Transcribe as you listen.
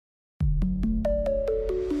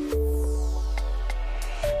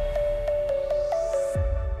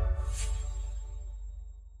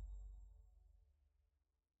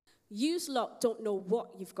Yous lot don't know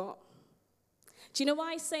what you've got. Do you know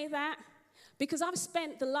why I say that? Because I've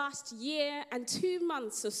spent the last year and 2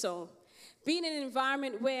 months or so being in an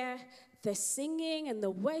environment where they're singing and they're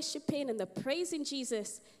worshiping and they're praising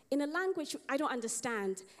Jesus in a language I don't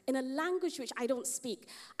understand, in a language which I don't speak.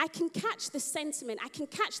 I can catch the sentiment, I can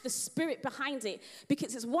catch the spirit behind it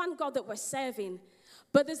because it's one God that we're serving.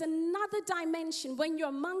 But there's another dimension when you're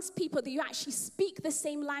amongst people that you actually speak the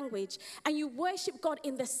same language and you worship God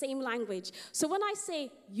in the same language. So when I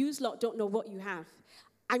say, yous lot don't know what you have,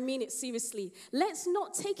 I mean it seriously. Let's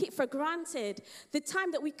not take it for granted, the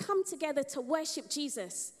time that we come together to worship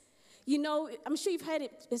Jesus. You know, I'm sure you've heard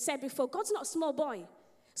it said before, God's not a small boy.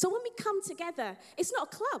 So when we come together, it's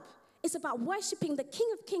not a club. It's about worshiping the King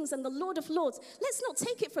of Kings and the Lord of Lords. Let's not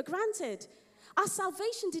take it for granted. Our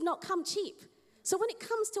salvation did not come cheap. So when it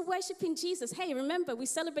comes to worshiping Jesus, hey, remember, we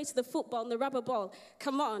celebrated the football and the rubber ball.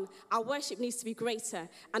 Come on, our worship needs to be greater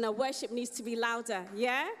and our worship needs to be louder,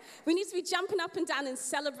 yeah? We need to be jumping up and down and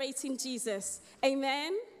celebrating Jesus.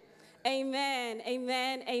 Amen? Amen,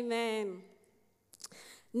 amen, amen.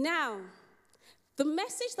 Now, the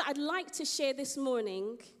message that I'd like to share this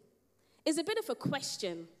morning is a bit of a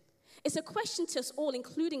question. It's a question to us all,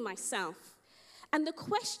 including myself. And the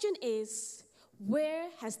question is, where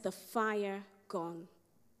has the fire gone?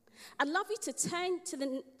 I'd love you to turn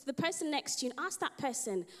to the person next to you and ask that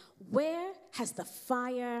person, where has the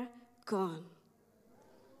fire gone?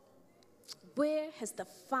 Where has the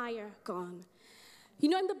fire gone? You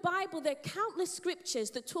know, in the Bible, there are countless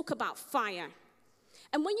scriptures that talk about fire.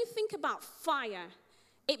 And when you think about fire,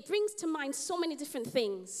 it brings to mind so many different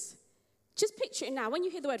things. Just picture it now. When you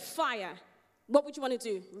hear the word fire, what would you want to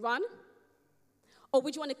do? Run? Or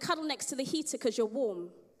would you want to cuddle next to the heater because you're warm?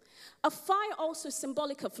 A fire also is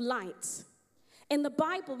symbolic of light. In the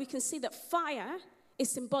Bible, we can see that fire is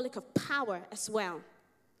symbolic of power as well.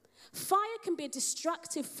 Fire can be a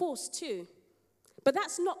destructive force too, but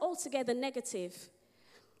that's not altogether negative,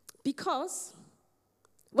 because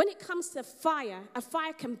when it comes to fire, a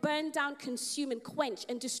fire can burn down, consume, and quench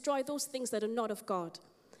and destroy those things that are not of God.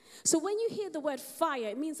 So when you hear the word fire,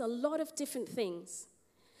 it means a lot of different things.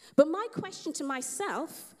 But my question to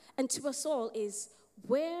myself and to us all is,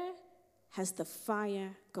 where has the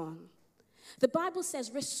fire gone? The Bible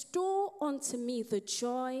says, restore unto me the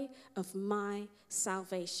joy of my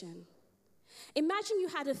salvation. Imagine you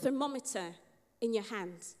had a thermometer in your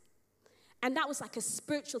hand, and that was like a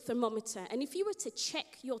spiritual thermometer. And if you were to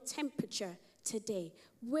check your temperature today,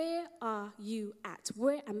 where are you at?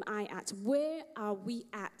 Where am I at? Where are we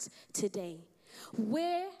at today?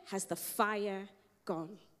 Where has the fire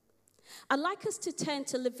gone? I'd like us to turn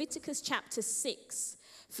to Leviticus chapter 6,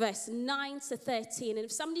 verse 9 to 13. And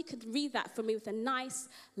if somebody could read that for me with a nice,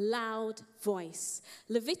 loud voice.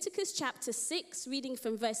 Leviticus chapter 6, reading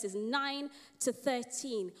from verses 9 to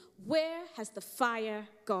 13. Where has the fire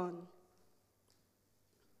gone?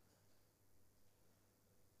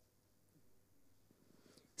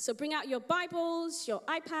 So bring out your Bibles, your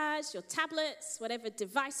iPads, your tablets, whatever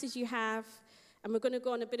devices you have. And we're going to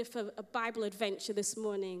go on a bit of a Bible adventure this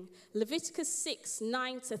morning. Leviticus 6,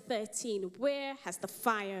 9 to 13. Where has the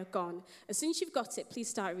fire gone? As soon as you've got it, please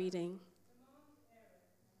start reading.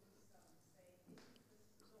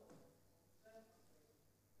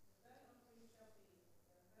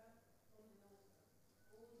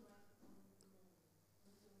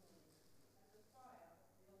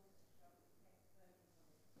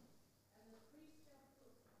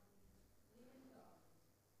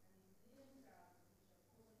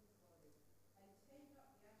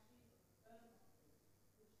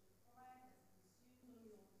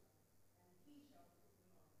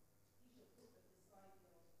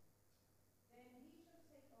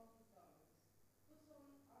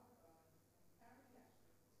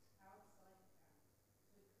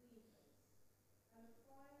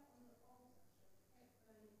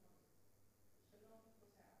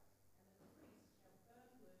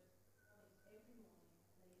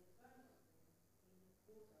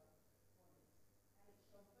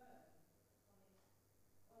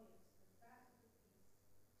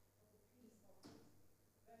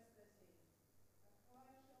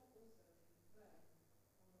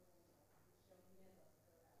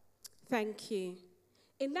 Thank you.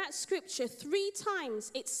 In that scripture, 3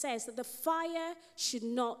 times it says that the fire should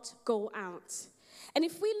not go out. And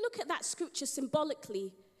if we look at that scripture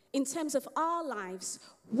symbolically, in terms of our lives,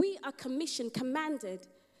 we are commissioned, commanded,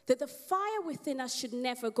 that the fire within us should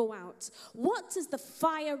never go out. What does the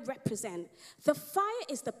fire represent? The fire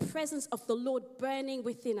is the presence of the Lord burning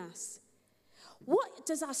within us. What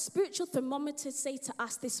does our spiritual thermometer say to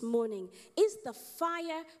us this morning? Is the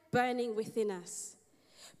fire burning within us?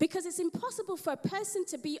 Because it's impossible for a person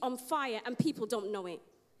to be on fire and people don't know it.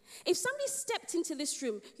 If somebody stepped into this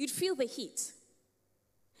room, you'd feel the heat.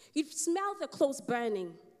 You'd smell the clothes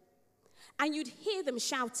burning. And you'd hear them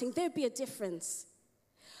shouting. There'd be a difference.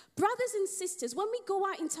 Brothers and sisters, when we go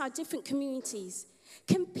out into our different communities,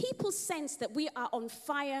 can people sense that we are on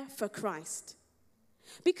fire for Christ?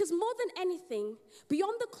 Because more than anything,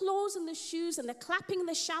 beyond the clothes and the shoes and the clapping and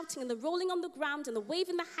the shouting and the rolling on the ground and the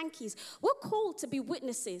waving the hankies, we're called to be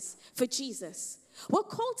witnesses for Jesus. We're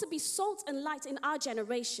called to be salt and light in our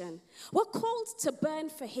generation. We're called to burn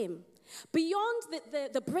for him. Beyond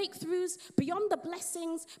the breakthroughs, beyond the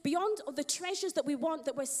blessings, beyond the treasures that we want,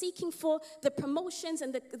 that we're seeking for, the promotions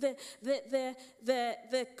and the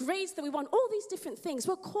grades that we want, all these different things,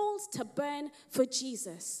 we're called to burn for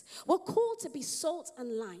Jesus. We're called to be salt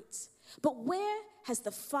and light. But where has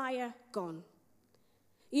the fire gone?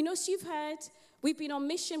 You know, so you've heard, we've been on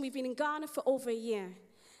mission, we've been in Ghana for over a year.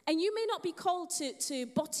 And you may not be called to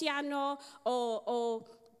Botiano or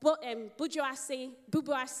Bubuasi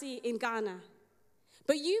in Ghana.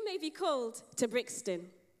 But you may be called to Brixton.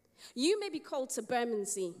 You may be called to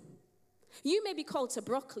Bermondsey. You may be called to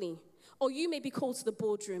Broccoli. Or you may be called to the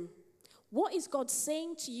boardroom. What is God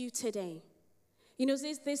saying to you today? You know,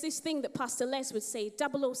 there's this thing that Pastor Les would say,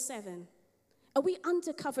 007. Are we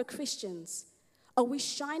undercover Christians? Are we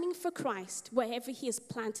shining for Christ wherever he has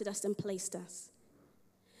planted us and placed us?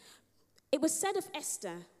 It was said of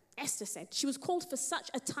Esther, Esther said, she was called for such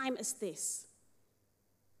a time as this.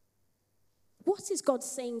 What is God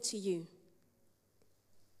saying to you?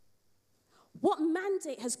 What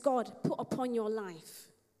mandate has God put upon your life?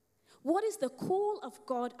 What is the call of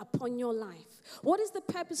God upon your life? What is the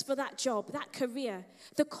purpose for that job, that career,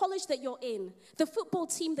 the college that you're in, the football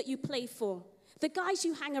team that you play for, the guys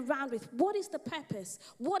you hang around with? What is the purpose?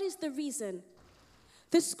 What is the reason?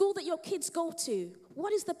 The school that your kids go to,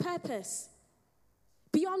 what is the purpose?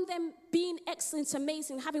 Beyond them being excellent,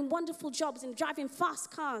 amazing, having wonderful jobs and driving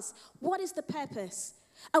fast cars, what is the purpose?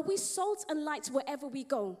 Are we salt and light wherever we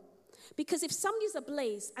go? Because if somebody's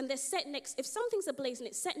ablaze and they're set next, if something's ablaze and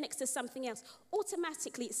it's set next to something else,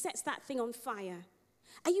 automatically it sets that thing on fire.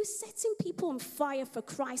 Are you setting people on fire for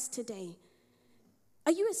Christ today?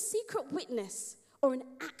 Are you a secret witness or an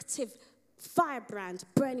active firebrand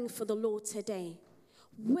burning for the Lord today?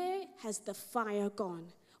 Where has the fire gone?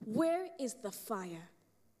 Where is the fire?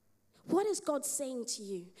 What is God saying to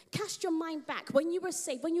you? Cast your mind back. When you were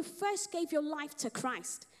saved, when you first gave your life to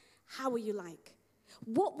Christ, how were you like?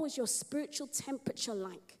 What was your spiritual temperature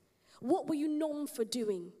like? What were you known for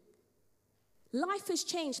doing? Life has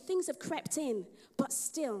changed. Things have crept in. But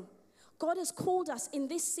still, God has called us in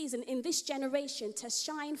this season, in this generation, to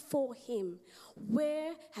shine for him.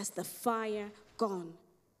 Where has the fire gone?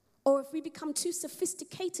 Or if we become too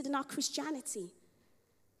sophisticated in our Christianity,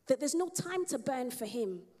 that there's no time to burn for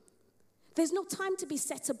him. There's no time to be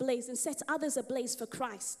set ablaze and set others ablaze for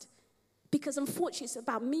Christ. Because unfortunately, it's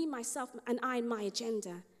about me, myself, and I and my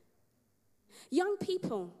agenda. Young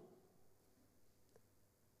people,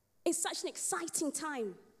 it's such an exciting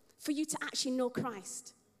time for you to actually know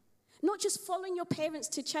Christ. Not just following your parents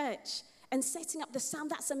to church and setting up the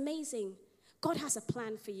sound. That's amazing. God has a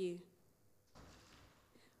plan for you.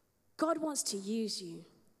 God wants to use you.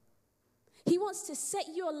 He wants to set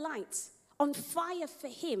your light on fire for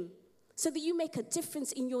him so that you make a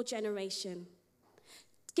difference in your generation.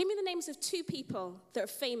 Give me the names of 2 people that are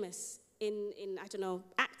famous in I don't know,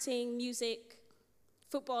 acting, music,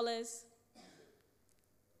 footballers.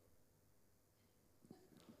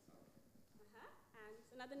 And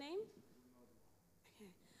another name?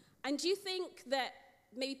 Okay. And do you think that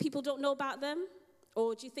maybe people don't know about them?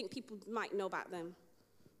 Or do you think people might know about them?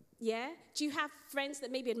 Yeah? Do you have friends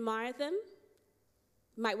that maybe admire them?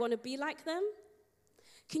 Might want to be like them?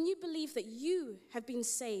 Can you believe that you have been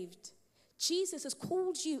saved? Jesus has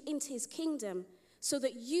called you into his kingdom so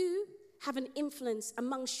that you have an influence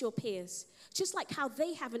amongst your peers. Just like how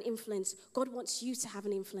they have an influence, God wants you to have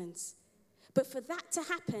an influence. But for that to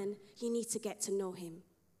happen, you need to get to know him.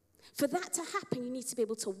 For that to happen, you need to be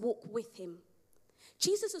able to walk with him.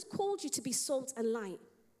 Jesus has called you to be salt and light.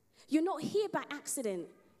 You're not here by accident.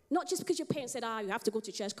 Not just because your parents said, you have to go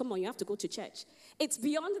to church. Come on, you have to go to church. It's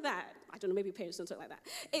beyond that. I don't know, maybe parents don't talk like that.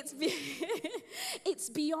 It's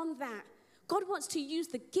beyond that. God wants to use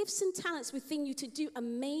the gifts and talents within you to do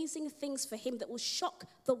amazing things for him that will shock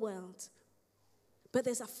the world. But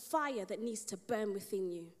there's a fire that needs to burn within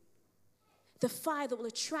you. The fire that will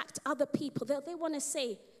attract other people. They want to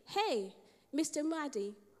say, hey, Mr.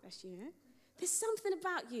 Madi, that's you, eh? There's something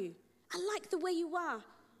about you. I like the way you are.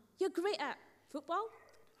 You're great at football.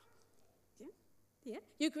 Yeah. Yeah,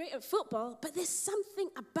 you're great at football, but there's something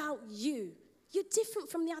about you. You're different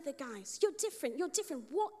from the other guys. You're different.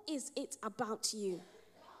 What is it about you?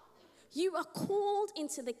 You are called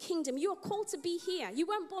into the kingdom. You are called to be here. You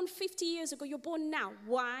weren't born 50 years ago. You're born now.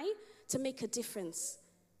 Why? To make a difference,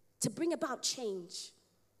 to bring about change,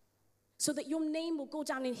 so that your name will go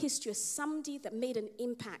down in history as somebody that made an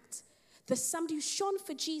impact. There's somebody who shone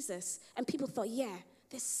for Jesus, and people thought, yeah,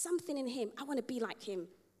 there's something in him. I want to be like him.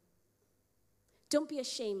 Don't be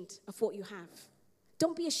ashamed of what you have.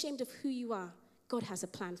 Don't be ashamed of who you are. God has a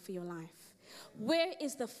plan for your life. Where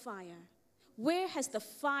is the fire? Where has the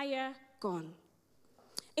fire gone?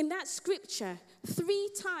 In that scripture, 3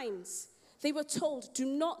 times they were told, do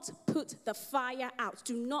not put the fire out.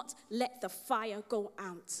 Do not let the fire go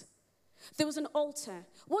out. There was an altar.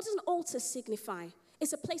 What does an altar signify?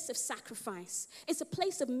 It's a place of sacrifice. It's a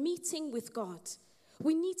place of meeting with God.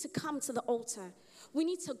 We need to come to the altar. We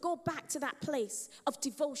need to go back to that place of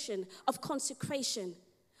devotion, of consecration,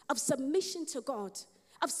 of submission to God,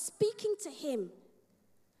 of speaking to him,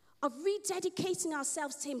 of rededicating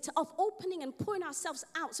ourselves to him, of opening and pouring ourselves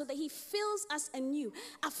out so that he fills us anew,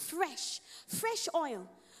 fresh oil.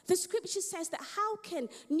 The scripture says that how can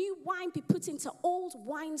new wine be put into old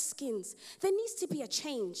wineskins? There needs to be a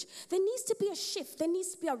change. There needs to be a shift. There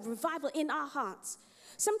needs to be a revival in our hearts.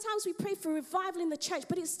 Sometimes we pray for revival in the church,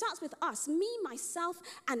 but it starts with us, me, myself,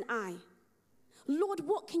 and I. Lord,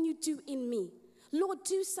 what can you do in me? Lord,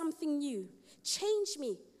 do something new. Change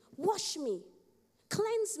me. Wash me.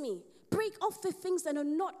 Cleanse me. Break off the things that are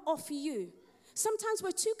not of you. Sometimes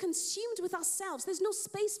we're too consumed with ourselves. There's no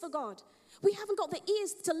space for God. We haven't got the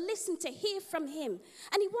ears to listen, to hear from him.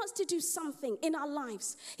 And he wants to do something in our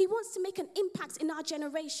lives. He wants to make an impact in our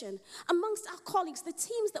generation, amongst our colleagues, the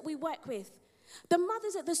teams that we work with, the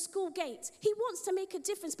mothers at the school gate. He wants to make a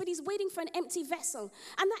difference, but he's waiting for an empty vessel.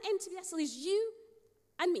 And that empty vessel is you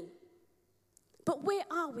and me. But where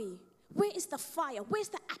are we? Where is the fire? Where's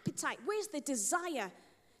the appetite? Where's the desire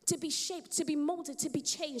to be shaped, to be molded, to be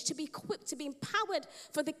changed, to be equipped, to be empowered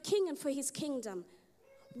for the King and for his kingdom?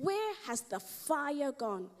 Where has the fire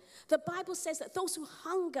gone? The Bible says that those who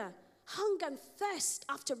hunger and thirst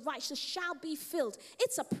after righteousness shall be filled.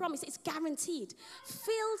 It's a promise. It's guaranteed.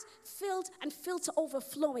 Filled, and filled to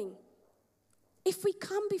overflowing. If we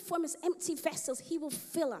come before him as empty vessels, he will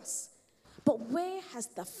fill us. But where has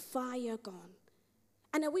the fire gone?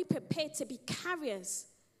 And are we prepared to be carriers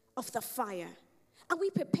of the fire? Are we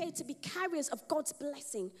prepared to be carriers of God's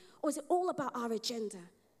blessing? Or is it all about our agenda?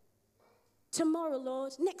 Tomorrow,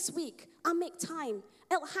 Lord, next week, I'll make time.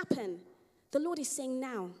 It'll happen. The Lord is saying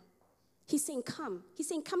now. He's saying, come. He's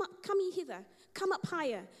saying, come up, come ye hither. Come up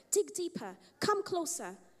higher. Dig deeper. Come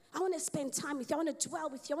closer. I want to spend time with you. I want to dwell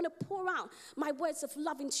with you. I want to pour out my words of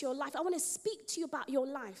love into your life. I want to speak to you about your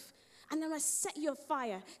life. And then I set you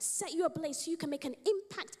afire, set you ablaze so you can make an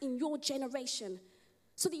impact in your generation.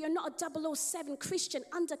 So that you're not a 007 Christian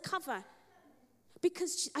undercover.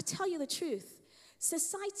 Because I tell you the truth,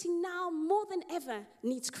 society now more than ever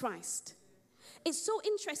needs Christ. It's so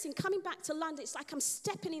interesting, coming back to London, it's like I'm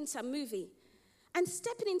stepping into a movie. And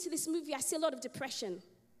stepping into this movie, I see a lot of depression.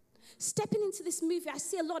 Stepping into this movie, I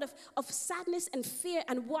see a lot of sadness and fear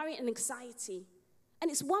and worry and anxiety.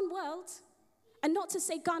 And it's one world. And not to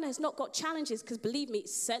say Ghana has not got challenges, because believe me, it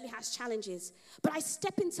certainly has challenges. But I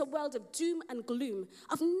step into a world of doom and gloom,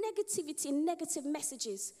 of negativity and negative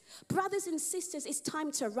messages. Brothers and sisters, it's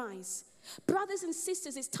time to rise. Brothers and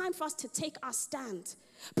sisters, it's time for us to take our stand.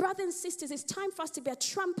 Brothers and sisters, it's time for us to be a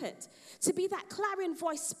trumpet, to be that clarion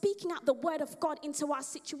voice speaking out the word of God into our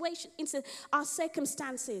situation, into our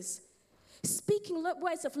circumstances. Speaking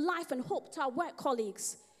words of life and hope to our work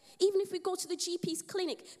colleagues. Even if we go to the GP's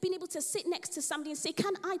clinic, being able to sit next to somebody and say,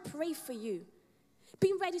 can I pray for you?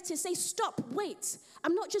 Being ready to say, stop, wait.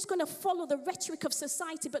 I'm not just going to follow the rhetoric of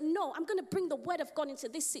society, but no, I'm going to bring the word of God into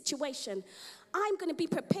this situation. I'm going to be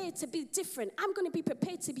prepared to be different. I'm going to be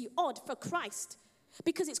prepared to be odd for Christ.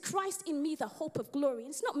 Because it's Christ in me, the hope of glory.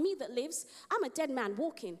 It's not me that lives. I'm a dead man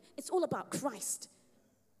walking. It's all about Christ.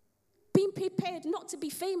 Being prepared not to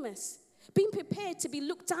be famous. Being prepared to be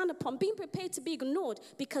looked down upon. Being prepared to be ignored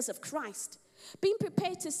because of Christ. Being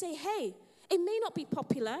prepared to say, hey, it may not be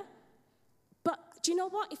popular, but do you know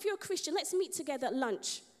what? If you're a Christian, let's meet together at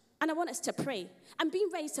lunch. And I want us to pray. And being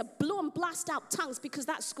ready to blow and blast out tongues because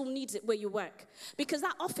that school needs it where you work. Because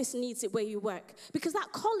that office needs it where you work. Because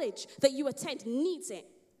that college that you attend needs it.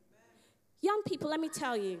 Young people, let me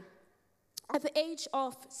tell you, at the age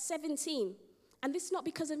of 17, and this is not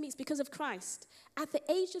because of me, it's because of Christ. At the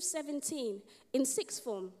age of 17, in sixth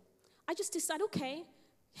form, I just decided, okay,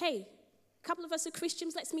 hey, A couple of us are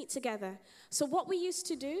Christians, let's meet together. So what we used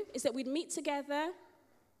to do is that we'd meet together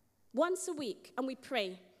once a week and we'd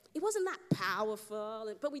pray. It wasn't that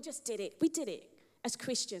powerful, but we just did it. We did it as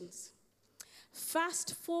Christians.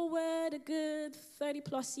 Fast forward a good 30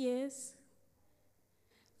 plus years.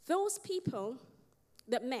 Those people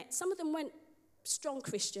that met, some of them weren't strong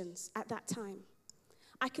Christians at that time.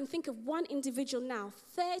 I can think of one individual now,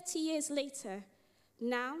 30 years later,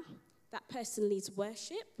 now that person leads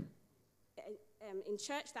worship in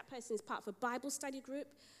church. That person is part of a Bible study group.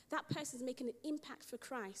 That person is making an impact for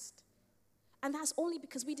Christ. And that's only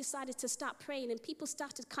because we decided to start praying and people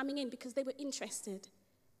started coming in because they were interested.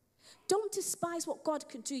 Don't despise what God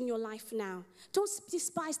could do in your life now. Don't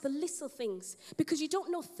despise the little things because you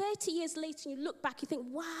don't know 30 years later and you look back, you think,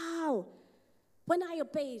 wow, when I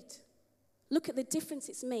obeyed, look at the difference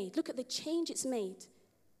it's made. Look at the change it's made.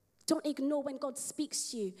 Don't ignore when God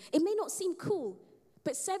speaks to you. It may not seem cool,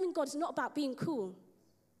 but serving God is not about being cool.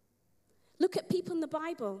 Look at people in the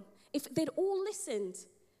Bible. If they'd all listened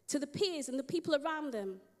to the peers and the people around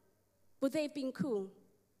them, would they have been cool?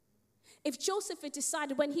 If Joseph had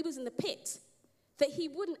decided when he was in the pit that he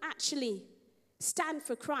wouldn't actually stand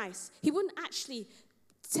for Christ, he wouldn't actually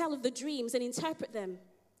tell of the dreams and interpret them.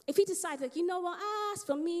 If he decided, like, you know what, as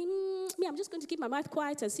for me, I'm just going to keep my mouth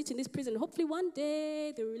quiet and sit in this prison. Hopefully one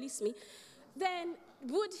day they'll release me. Then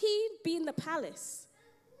would he be in the palace?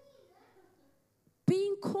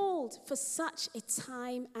 Being called for such a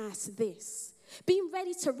time as this. Being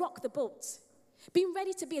ready to rock the boat. Being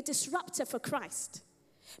ready to be a disruptor for Christ.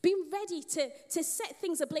 Being ready to set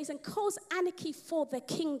things ablaze and cause anarchy for the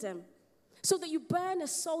kingdom. So that you burn a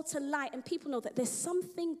soul to light and people know that there's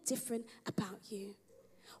something different about you.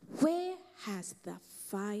 Where has the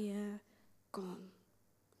fire gone?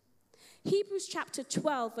 Hebrews chapter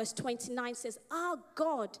 12 verse 29 says, our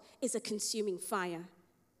God is a consuming fire.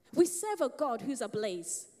 We serve a God who's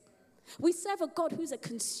ablaze. We serve a God who's a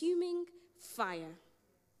consuming fire.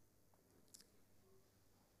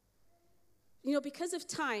 You know, because of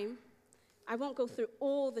time, I won't go through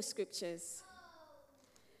all the scriptures.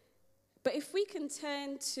 But if we can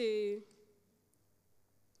turn to,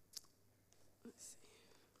 let's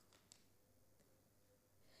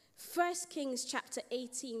see, 1 Kings chapter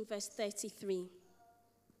 18, verse 33.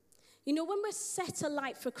 You know, when we're set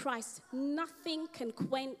alight for Christ, nothing can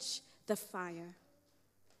quench the fire.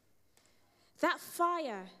 That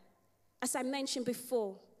fire, as I mentioned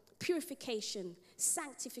before, purification,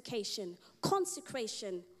 sanctification,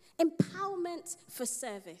 consecration, empowerment for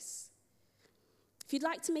service. If you'd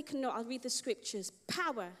like to make a note, I'll read the scriptures.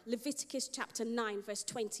 Power, Leviticus chapter 9, verse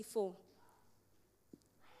 24.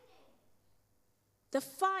 The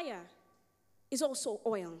fire is also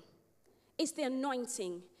oil. It's the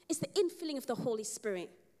anointing. It's the infilling of the Holy Spirit.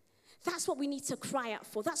 That's what we need to cry out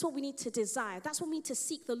for. That's what we need to desire. That's what we need to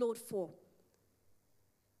seek the Lord for.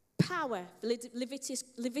 Power,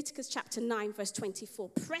 Leviticus chapter 9, verse 24.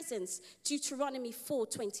 Presence, Deuteronomy 4,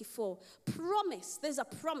 24. Promise, there's a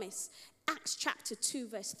promise. Acts chapter 2,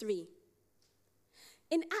 verse 3.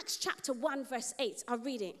 In Acts chapter 1, verse 8, I'll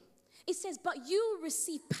read it. It says, but you will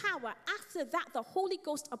receive power. After that, the Holy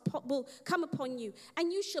Ghost will come upon you,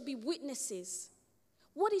 and you shall be witnesses.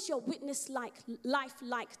 What is your witness life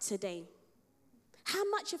like today? How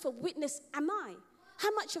much of a witness am I?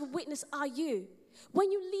 How much of a witness are you?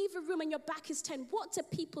 When you leave a room and your back is turned, what do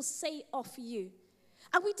people say of you?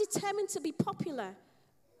 Are we determined to be popular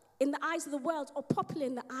in the eyes of the world or popular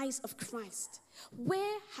in the eyes of Christ?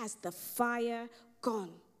 Where has the fire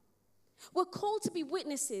gone? We're called to be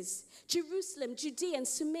witnesses. Jerusalem, Judea, and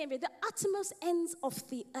Samaria, the uttermost ends of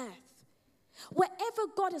the earth.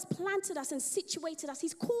 Wherever God has planted us and situated us,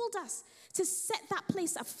 he's called us to set that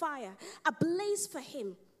place afire, ablaze for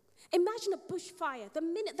him. Imagine a bushfire. The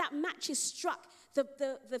minute that match is struck,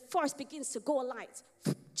 the forest begins to go alight,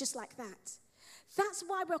 just like that. That's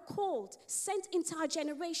why we're called, sent into our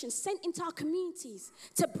generation, sent into our communities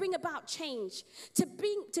to bring about change, to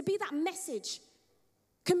be that message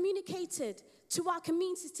communicated to our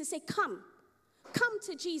communities to say, come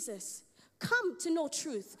to Jesus, come to know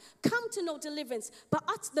truth, come to know deliverance, but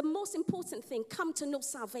the most important thing, come to know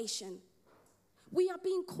salvation. We are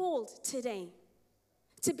being called today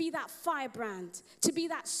to be that firebrand, to be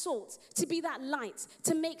that salt, to be that light,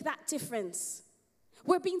 to make that difference.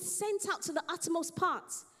 We're being sent out to the uttermost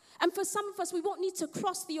parts. And for some of us, we won't need to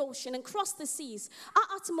cross the ocean and cross the seas.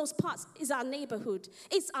 Our uttermost parts is our neighborhood.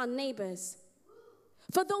 It's our neighbors.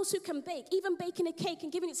 For those who can bake, even baking a cake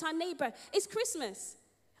and giving it to our neighbor, it's Christmas.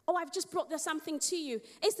 Oh, I've just brought something to you.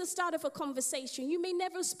 It's the start of a conversation. You may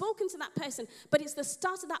never have spoken to that person, but it's the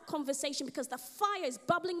start of that conversation because the fire is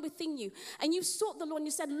bubbling within you. And you sought the Lord and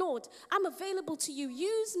you said, Lord, I'm available to you.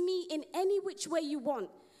 Use me in any which way you want.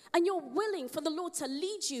 And you're willing for the Lord to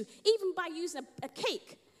lead you, even by using a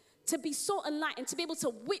cake, to be salt and light and to be able to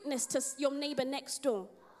witness to your neighbor next door.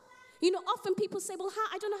 You know, often people say, well,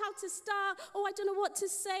 I don't know how to start. Oh, I don't know what to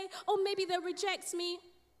say. Oh, maybe they'll reject me.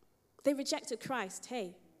 They rejected Christ,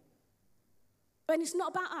 hey. And it's not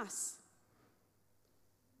about us.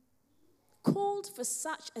 Called for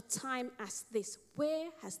such a time as this, where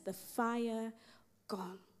has the fire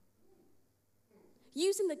gone?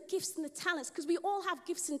 Using the gifts and the talents, because we all have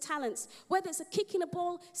gifts and talents. Whether it's a kicking a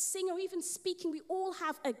ball, singing, or even speaking, we all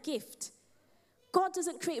have a gift. God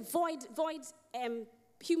doesn't create void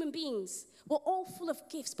human beings. We're all full of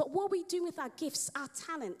gifts. But what are we doing with our gifts, our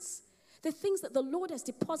talents? The things that the Lord has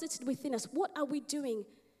deposited within us, what are we doing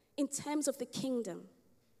in terms of the kingdom?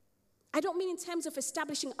 I don't mean in terms of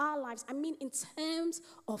establishing our lives. I mean in terms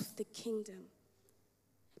of the kingdom.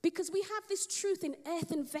 Because we have this truth in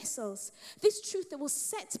earthen vessels, this truth that will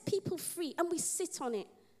set people free, and we sit on it.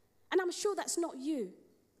 And I'm sure that's not you.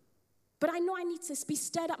 But I know I need to be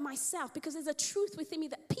stirred up myself because there's a truth within me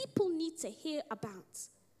that people need to hear about.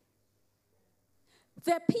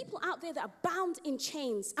 There are people out there that are bound in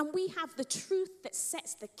chains, and we have the truth that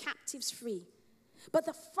sets the captives free. But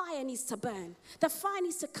the fire needs to burn. The fire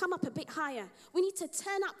needs to come up a bit higher. We need to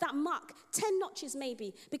turn up that mark, 10 notches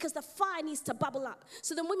maybe, because the fire needs to bubble up.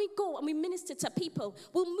 So then when we go and we minister to people,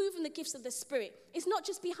 we'll move in the gifts of the Spirit. It's not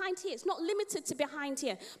just behind here. It's not limited to behind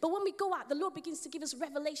here. But when we go out, the Lord begins to give us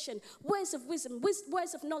revelation, words of wisdom,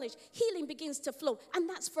 words of knowledge. Healing begins to flow. And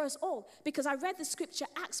that's for us all. Because I read the scripture,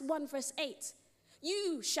 Acts 1 verse 8.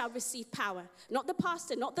 You shall receive power. Not the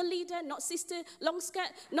pastor, not the leader, not sister long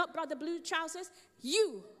skirt, not brother blue trousers.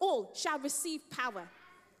 You all shall receive power.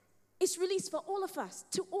 It's released for all of us,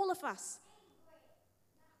 to all of us.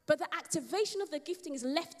 But the activation of the gifting is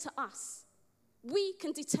left to us. We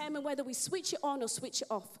can determine whether we switch it on or switch it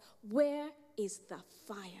off. Where is the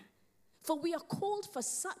fire? For we are called for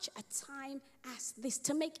such a time as this,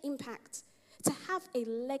 to make impact, to have a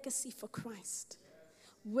legacy for Christ.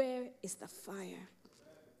 Where is the fire?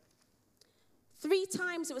 3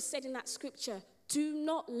 times it was said in that scripture, do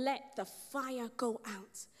not let the fire go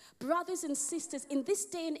out. Brothers and sisters, in this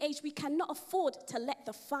day and age, we cannot afford to let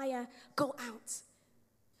the fire go out.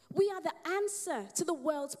 We are the answer to the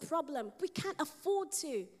world's problem. We can't afford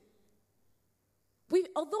to.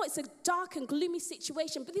 Although it's a dark and gloomy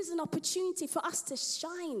situation, but this is an opportunity for us to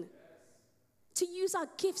shine, to use our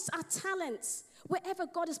gifts, our talents. Wherever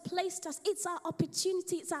God has placed us, it's our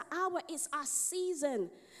opportunity, it's our hour, it's our season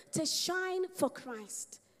to shine for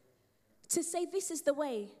Christ. To say, this is the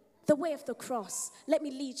way of the cross. Let me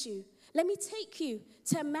lead you. Let me take you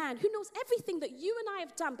to a man who knows everything that you and I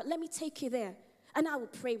have done, but let me take you there, and I will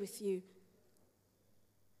pray with you.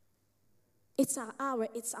 It's our hour,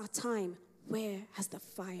 it's our time. Where has the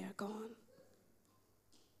fire gone?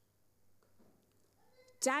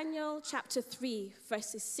 Daniel chapter 3,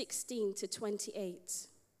 verses 16 to 28.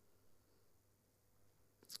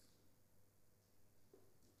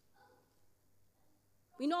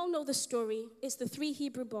 We all know the story. It's the 3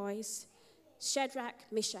 Hebrew boys, Shadrach,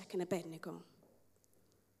 Meshach, and Abednego.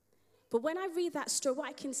 But when I read that story,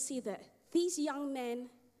 I can see that these young men,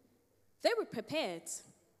 they were prepared.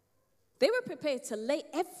 They were prepared to lay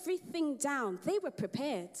everything down. They were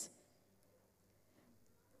prepared.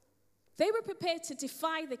 They were prepared to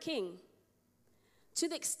defy the king, to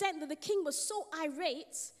the extent that the king was so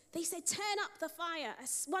irate, they said, turn up the fire,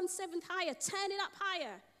 1/7 higher, turn it up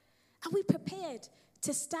higher. Are we prepared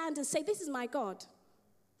to stand and say, this is my God?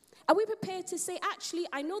 Are we prepared to say, actually,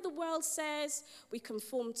 I know the world says we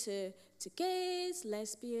conform to gays,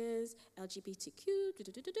 lesbians, LGBTQ,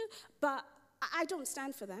 but I don't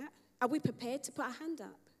stand for that. Are we prepared to put our hand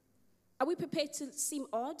up? Are we prepared to seem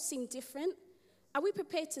odd, seem different? Are we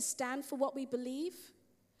prepared to stand for what we believe?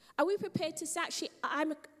 Are we prepared to say, actually,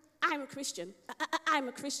 I'm a Christian. I'm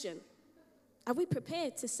a Christian. Are we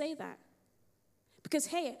prepared to say that? Because,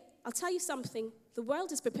 hey, I'll tell you something. The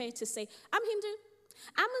world is prepared to say, I'm Hindu,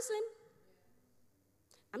 I'm Muslim,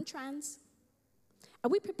 I'm trans. Are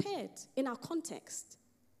we prepared in our context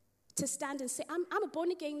to stand and say, I'm a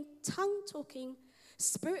born-again, tongue-talking,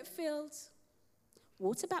 spirit-filled,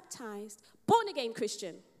 water-baptized, born-again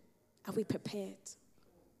Christian? Are we prepared?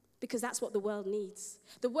 Because that's what the world needs.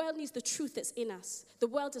 The world needs the truth that's in us. The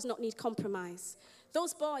world does not need compromise.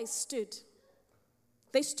 Those boys stood.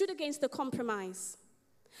 They stood against the compromise.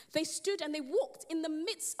 They stood and they walked in the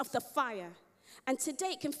midst of the fire. And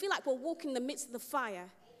today it can feel like we're walking in the midst of the fire.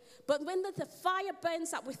 But when the fire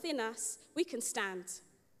burns up within us, we can stand.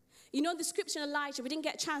 You know the scripture in Elijah, we didn't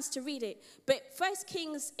get a chance to read it, but 1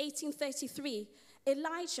 Kings 18:33,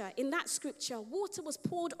 Elijah, in that scripture, water was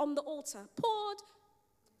poured on the altar. Poured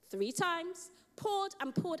 3 times, poured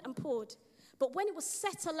and poured and poured. But when it was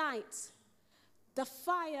set alight, the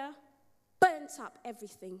fire burnt up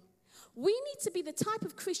everything. We need to be the type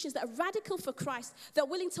of Christians that are radical for Christ, that are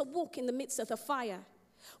willing to walk in the midst of the fire.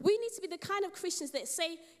 We need to be the kind of Christians that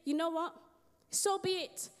say, you know what, so be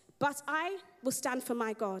it, but I will stand for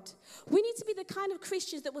my God. We need to be the kind of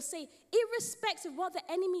Christians that will say, irrespective of what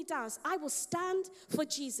the enemy does, I will stand for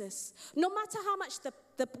Jesus. No matter how much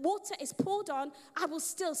the water is poured on, I will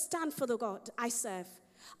still stand for the God I serve.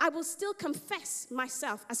 I will still confess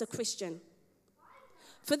myself as a Christian.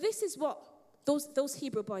 For this is what those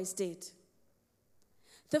Hebrew boys did.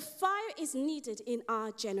 The fire is needed in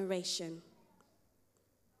our generation.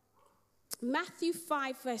 Matthew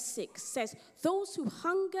 5 verse 6 says, those who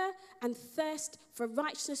hunger and thirst for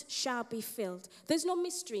righteousness shall be filled. There's no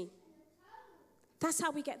mystery. That's how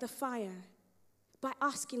we get the fire, by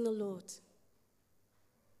asking the Lord.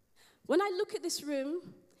 When I look at this room,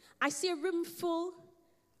 I see a room full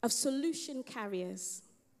of solution carriers.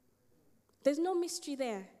 There's no mystery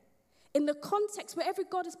there. In the context, wherever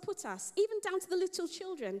God has put us, even down to the little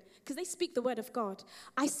children, because they speak the word of God,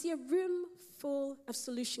 I see a room full of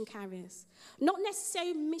solution carriers. Not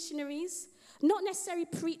necessarily missionaries, not necessarily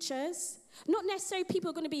preachers, not necessarily people who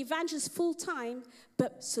are going to be evangelists full time,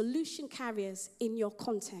 but solution carriers in your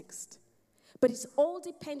context. But it's all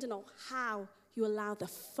dependent on how you allow the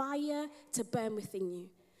fire to burn within you.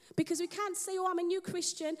 Because we can't say, oh, I'm a new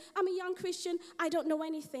Christian, I'm a young Christian, I don't know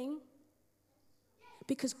anything.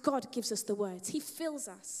 Because God gives us the words. He fills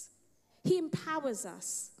us. He empowers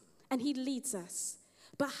us. And He leads us.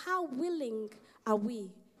 But how willing are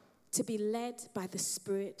we to be led by the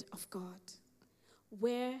Spirit of God?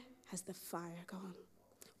 Where has the fire gone?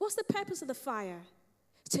 What's the purpose of the fire?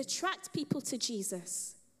 To attract people to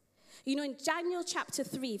Jesus. You know, in Daniel chapter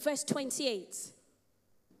 3, verse 28,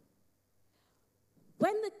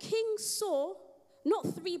 when the king saw not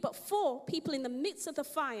 3 but 4 people in the midst of the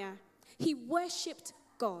fire, he worshipped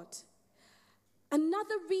God.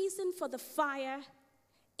 Another reason for the fire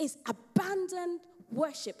is abandoned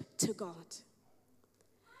worship to God.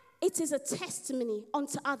 It is a testimony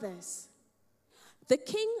unto others. The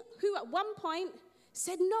king, who at one point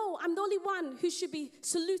said, no, I'm the only one who should be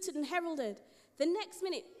saluted and heralded, the next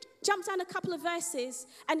minute jumps down a couple of verses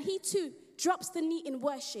and he too drops the knee in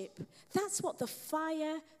worship. That's what the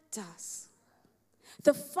fire does.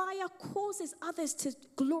 The fire causes others to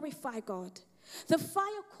glorify God. The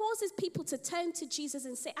fire causes people to turn to Jesus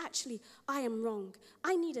and say, actually, I am wrong.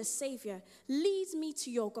 I need a Savior. Lead me to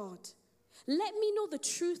your God. Let me know the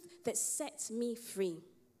truth that sets me free.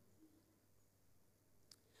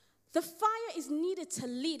 The fire is needed to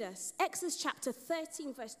lead us. Exodus chapter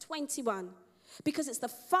 13, verse 21. Because it's the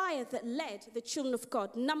fire that led the children of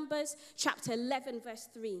God. Numbers chapter 11, verse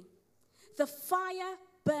 3. The fire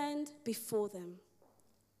burned before them.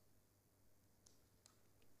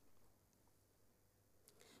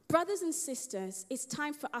 Brothers and sisters, it's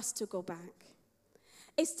time for us to go back.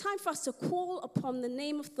 It's time for us to call upon the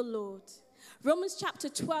name of the Lord. Romans chapter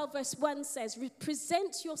 12 verse 1 says,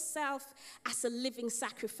 present yourself as a living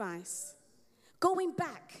sacrifice. Going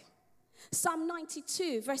back, Psalm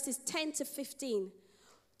 92 verses 10 to 15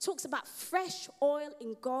 talks about fresh oil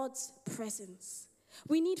in God's presence.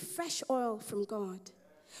 We need fresh oil from God.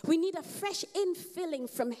 We need a fresh infilling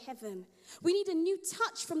from heaven. We need a new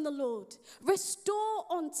touch from the Lord. Restore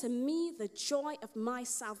unto me the joy of my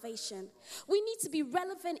salvation. We need to be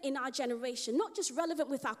relevant in our generation, not just relevant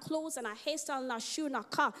with our clothes and our hairstyle and our shoe and our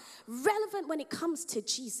car. Relevant when it comes to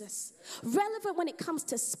Jesus. Relevant when it comes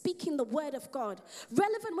to speaking the word of God.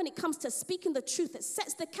 Relevant when it comes to speaking the truth that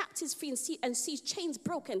sets the captives free and sees chains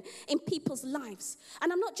broken in people's lives.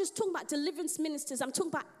 And I'm not just talking about deliverance ministers. I'm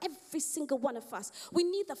talking about every single one of us. We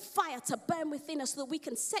need the fire to burn within us so that we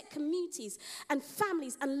can set communities and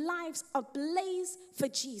families and lives ablaze for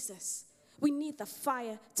Jesus. We need the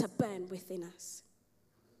fire to burn within us.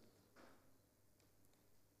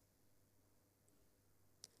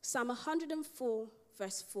 Psalm 104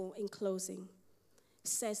 verse 4 in closing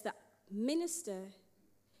says that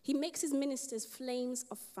he makes his ministers flames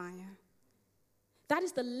of fire. That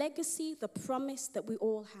is the legacy, the promise that we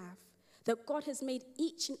all have. That God has made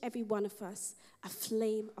each and every one of us a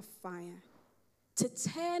flame of fire to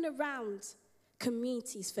turn around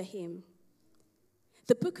communities for him.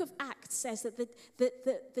 The book of Acts says that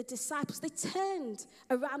the disciples, they turned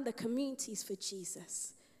around the communities for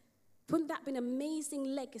Jesus. Wouldn't that be an amazing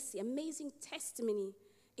legacy, amazing testimony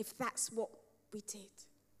if that's what we did.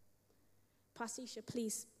 Pastor Isha,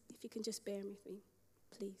 please, if you can just bear with me,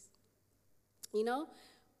 please. You know,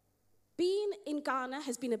 being in Ghana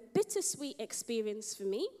has been a bittersweet experience for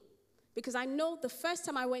me, because I know the first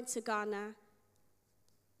time I went to Ghana,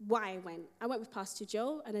 why I went. I went with Pastor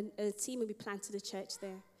Joe and a team, and we planted a church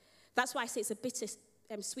there. That's why I say it's a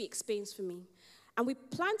bittersweet experience for me. And we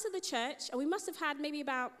planted the church, and we must have had maybe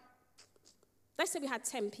about, let's say we had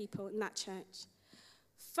 10 people in that church.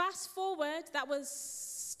 Fast forward, that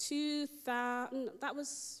was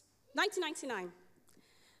 1999.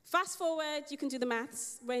 Fast forward, you can do the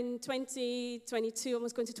maths, when 2022,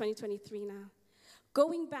 almost going to 2023 now.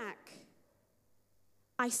 Going back,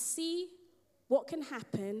 I see what can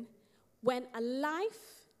happen when a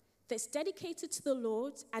life that's dedicated to the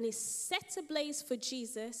Lord and is set ablaze for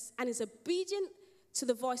Jesus and is obedient to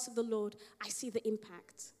the voice of the Lord, I see the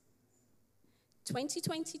impact.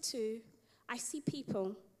 2022, I see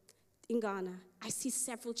people in Ghana. I see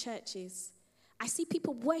several churches. I see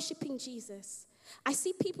people worshiping Jesus. I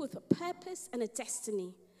see people with a purpose and a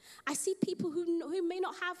destiny. I see people who may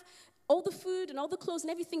not have all the food and all the clothes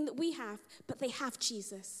and everything that we have, but they have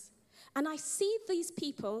Jesus. And I see these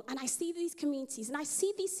people, and I see these communities, and I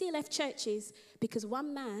see these CLF churches because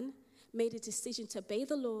one man made a decision to obey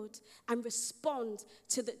the Lord and respond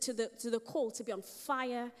to the call to be on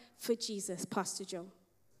fire for Jesus, Pastor Joe.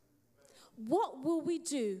 What will we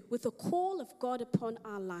do with the call of God upon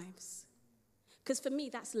our lives? Because for me,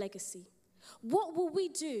 that's legacy. What will we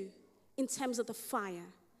do in terms of the fire?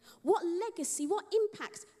 What legacy, what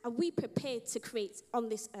impact are we prepared to create on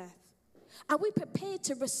this earth? Are we prepared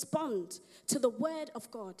to respond to the word of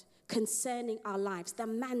God concerning our lives, the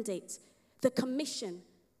mandate, the commission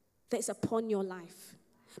that is upon your life?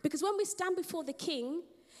 Because when we stand before the King,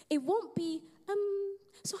 it won't be,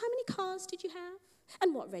 so how many cars did you have?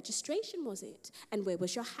 And what registration was it? And where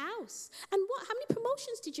was your house? And how many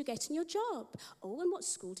promotions did you get in your job? Oh, and what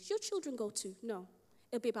school did your children go to? No,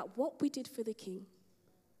 it'll be about what we did for the King.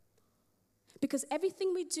 Because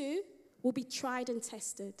everything we do will be tried and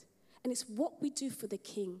tested. And it's what we do for the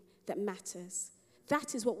King that matters.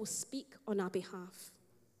 That is what will speak on our behalf.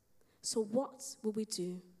 So what will we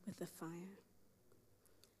do with the fire?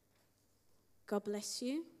 God bless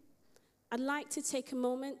you. I'd like to take a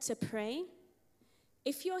moment to pray.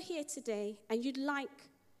 If you're here today and you'd like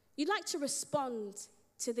to respond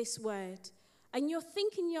to this word, and you're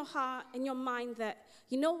thinking in your heart and your mind that,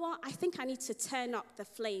 you know what, I think I need to turn up the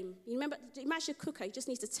flame. You remember, imagine a cooker, you just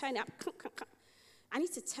need to turn it up. I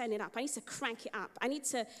need to turn it up. I need to crank it up. I need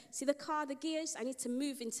to see the car, the gears. I need to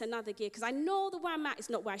move into another gear because I know that where I'm at is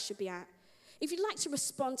not where I should be at. If you'd like to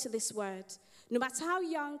respond to this word, no matter how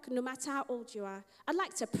young, no matter how old you are, I'd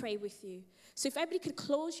like to pray with you. So if everybody could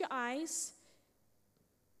close your eyes.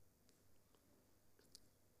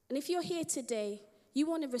 And if you're here today, you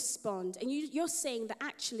want to respond, and you're saying that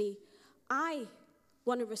actually, I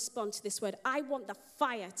want to respond to this word. I want the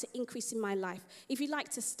fire to increase in my life. If you'd like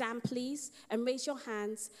to stand, please, and raise your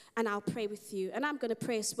hands, and I'll pray with you. And I'm going to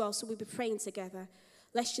pray as well, so we'll be praying together.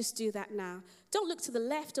 Let's just do that now. Don't look to the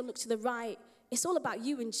left, don't look to the right. It's all about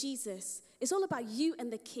you and Jesus. It's all about you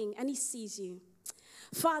and the King, and he sees you.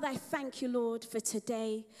 Father, I thank you, Lord, for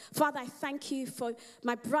today. Father, I thank you for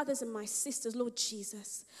my brothers and my sisters, Lord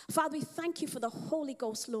Jesus. Father, we thank you for the Holy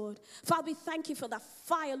Ghost, Lord. Father, we thank you for the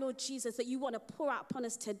fire, Lord Jesus, that you want to pour out upon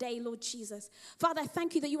us today, Lord Jesus. Father, I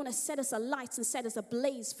thank you that you want to set us alight and set us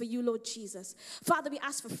ablaze for you, Lord Jesus. Father, we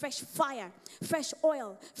ask for fresh fire, fresh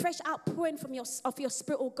oil, fresh outpouring of your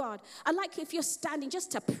spirit, oh God. I'd like if you're standing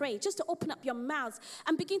just to pray, just to open up your mouths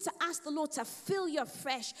and begin to ask the Lord to fill you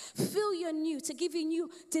afresh, fill you anew, to give you new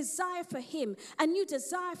desire for him, a new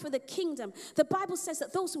desire for the kingdom. The Bible says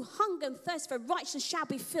that those who hunger and thirst for righteousness shall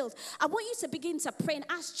be filled. I want you to begin to pray and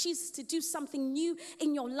ask Jesus to do something new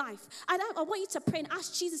in your life. I want you to pray and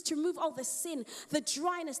ask Jesus to remove all the sin, the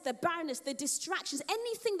dryness, the barrenness, the distractions,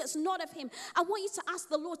 anything that's not of him. I want you to ask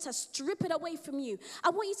the Lord to strip it away from you. I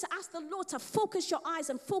want you to ask the Lord to focus your eyes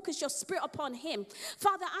and focus your spirit upon him.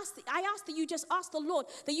 Father, I ask that you just ask the Lord,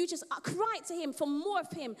 that you just cry to him for more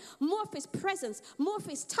of him, more of his presence, more of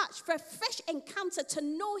his touch, for a fresh encounter to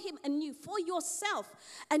know him anew for yourself,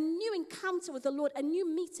 a new encounter with the Lord, a new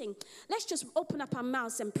meeting. Let's just open up our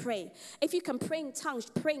mouths and pray. If you can pray in tongues,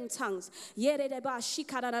 pray in tongues.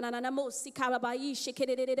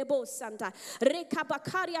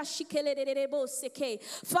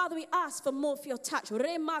 Father, we ask for more of your touch. We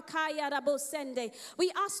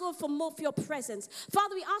ask, Lord, for more of your presence.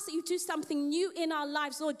 Father, we ask that you do something new in our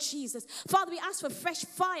lives, Lord Jesus. Father, we ask for fresh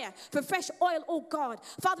fire, for fresh oil, oh God. God.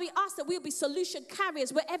 Father, we ask that we'll be solution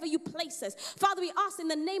carriers wherever you place us. Father, we ask in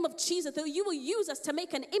the name of Jesus that you will use us to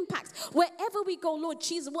make an impact wherever we go, Lord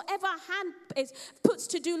Jesus. Whatever our hand is puts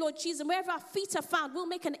to do, Lord Jesus, and wherever our feet are found, we'll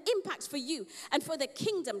make an impact for you and for the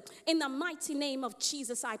kingdom. In the mighty name of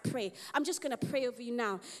Jesus, I pray. I'm just going to pray over you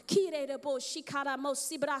now.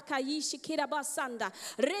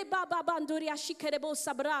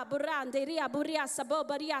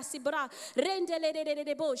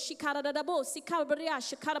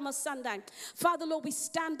 Father, Lord, we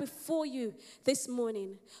stand before you this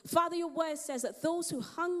morning. Father, your word says that those who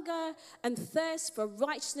hunger and thirst for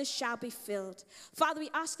righteousness shall be filled. Father, we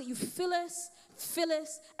ask that you fill us,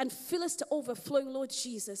 and fill us to overflowing, Lord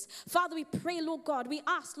Jesus. Father, we pray, Lord God, we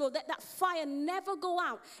ask, Lord, that that fire never go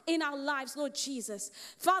out in our lives, Lord Jesus.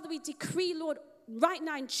 Father, we decree, Lord, right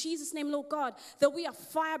now in Jesus' name, Lord God, that we are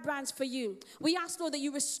firebrands for you. We ask, Lord, that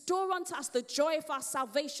you restore unto us the joy of our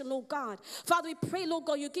salvation, Lord God. Father, we pray, Lord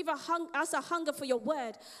God, you give us a hunger for your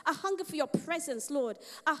word, a hunger for your presence, Lord,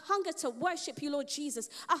 a hunger to worship you, Lord Jesus,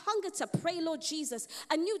 a hunger to pray, Lord Jesus,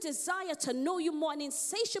 a new desire to know you more, an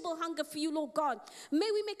insatiable hunger for you, Lord God. May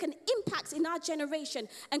we make an impact in our generation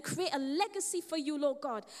and create a legacy for you, Lord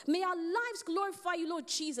God. May our lives glorify you, Lord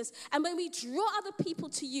Jesus, and when we draw other people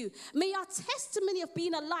to you, may our testimony of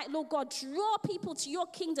being a light, Lord God, draw people to your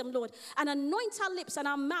kingdom, Lord, and anoint our lips and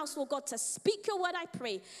our mouths, Lord God, to speak your word, I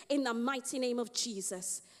pray, in the mighty name of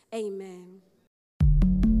Jesus. Amen.